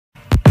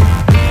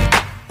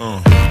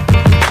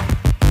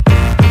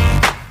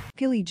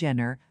Kylie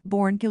Jenner,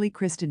 born Kylie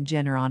Kristen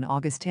Jenner on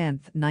August 10,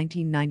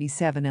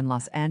 1997 in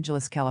Los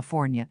Angeles,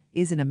 California,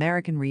 is an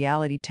American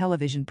reality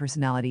television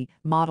personality,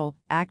 model,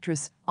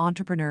 actress,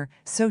 entrepreneur,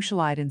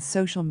 socialite and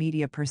social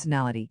media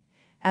personality.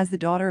 As the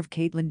daughter of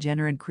Caitlyn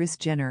Jenner and Kris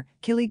Jenner,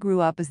 Kylie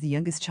grew up as the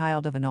youngest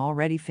child of an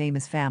already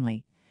famous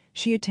family.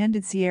 She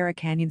attended Sierra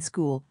Canyon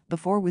School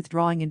before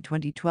withdrawing in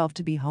 2012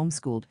 to be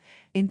homeschooled.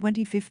 In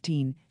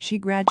 2015, she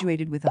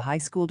graduated with a high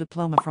school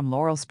diploma from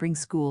Laurel Springs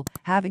School,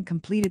 having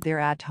completed their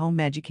at-home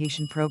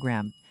education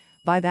program.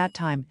 By that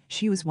time,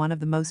 she was one of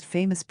the most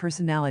famous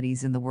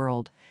personalities in the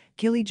world.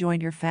 Kylie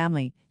joined her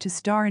family to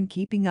star in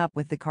Keeping Up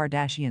with the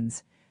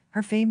Kardashians.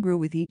 Her fame grew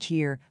with each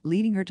year,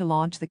 leading her to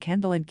launch the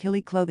Kendall and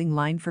Kylie clothing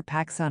line for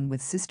PacSun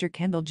with sister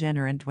Kendall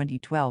Jenner in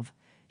 2012.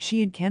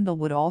 She and Kendall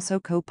would also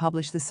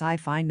co-publish the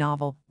sci-fi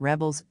novel,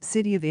 Rebels,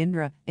 City of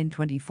Indra, in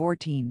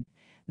 2014.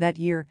 That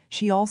year,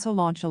 she also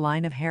launched a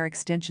line of hair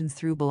extensions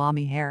through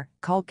Bellamy Hair,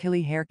 called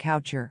Kylie Hair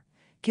Couture.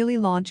 Kylie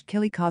launched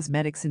Kylie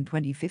Cosmetics in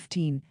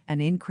 2015,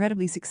 an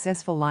incredibly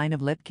successful line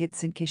of lip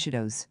kits and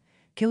eyeshadows.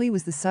 Kylie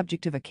was the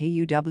subject of a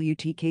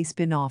KUWTK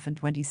spin-off in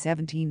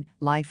 2017,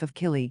 Life of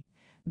Kylie.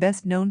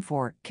 Best known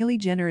for, Kylie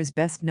Jenner is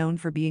best known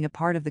for being a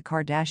part of the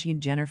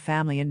Kardashian-Jenner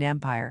family and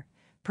empire.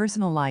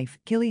 Personal life: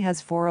 Kylie has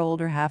 4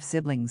 older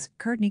half-siblings,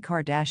 Kourtney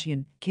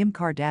Kardashian, Kim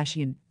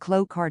Kardashian,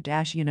 Khloe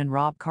Kardashian and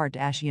Rob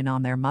Kardashian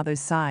on their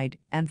mother's side,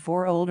 and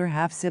 4 older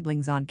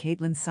half-siblings on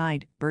Caitlyn's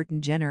side,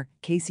 Burton Jenner,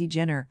 Casey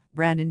Jenner,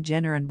 Brandon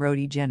Jenner and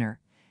Brody Jenner.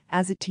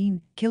 As a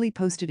teen, Kylie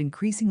posted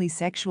increasingly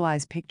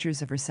sexualized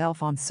pictures of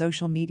herself on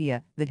social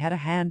media that had a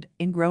hand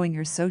in growing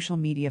her social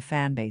media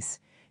fanbase.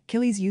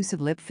 Kylie's use of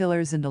lip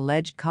fillers and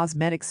alleged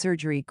cosmetic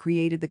surgery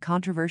created the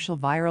controversial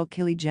viral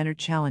Kylie Jenner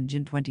Challenge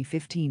in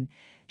 2015.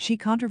 She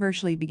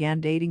controversially began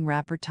dating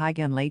rapper Tyga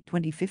in late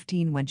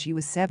 2015 when she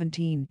was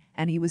 17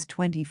 and he was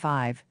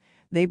 25.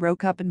 They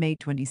broke up in May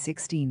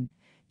 2016.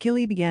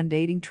 Kylie began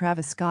dating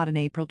Travis Scott in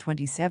April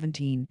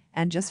 2017,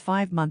 and just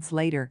 5 months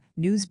later,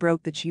 news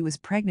broke that she was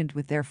pregnant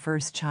with their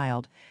first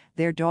child.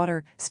 Their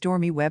daughter,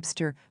 Stormi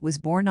Webster, was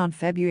born on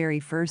February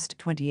 1,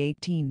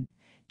 2018.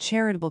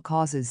 Charitable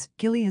causes: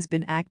 Kylie has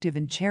been active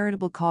in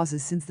charitable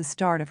causes since the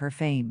start of her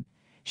fame.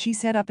 She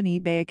set up an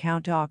eBay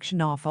account to auction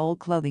off old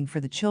clothing for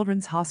the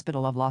Children's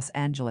Hospital of Los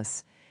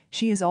Angeles.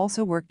 She has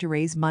also worked to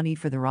raise money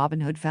for the Robin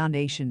Hood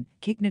Foundation,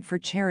 Kicknit for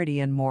Charity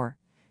and more.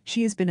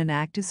 She has been an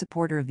active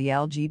supporter of the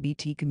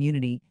LGBT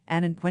community,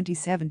 and in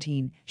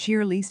 2017, she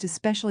released a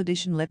special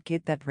edition lip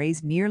kit that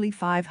raised nearly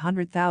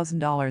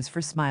 $500,000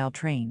 for Smile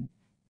Train.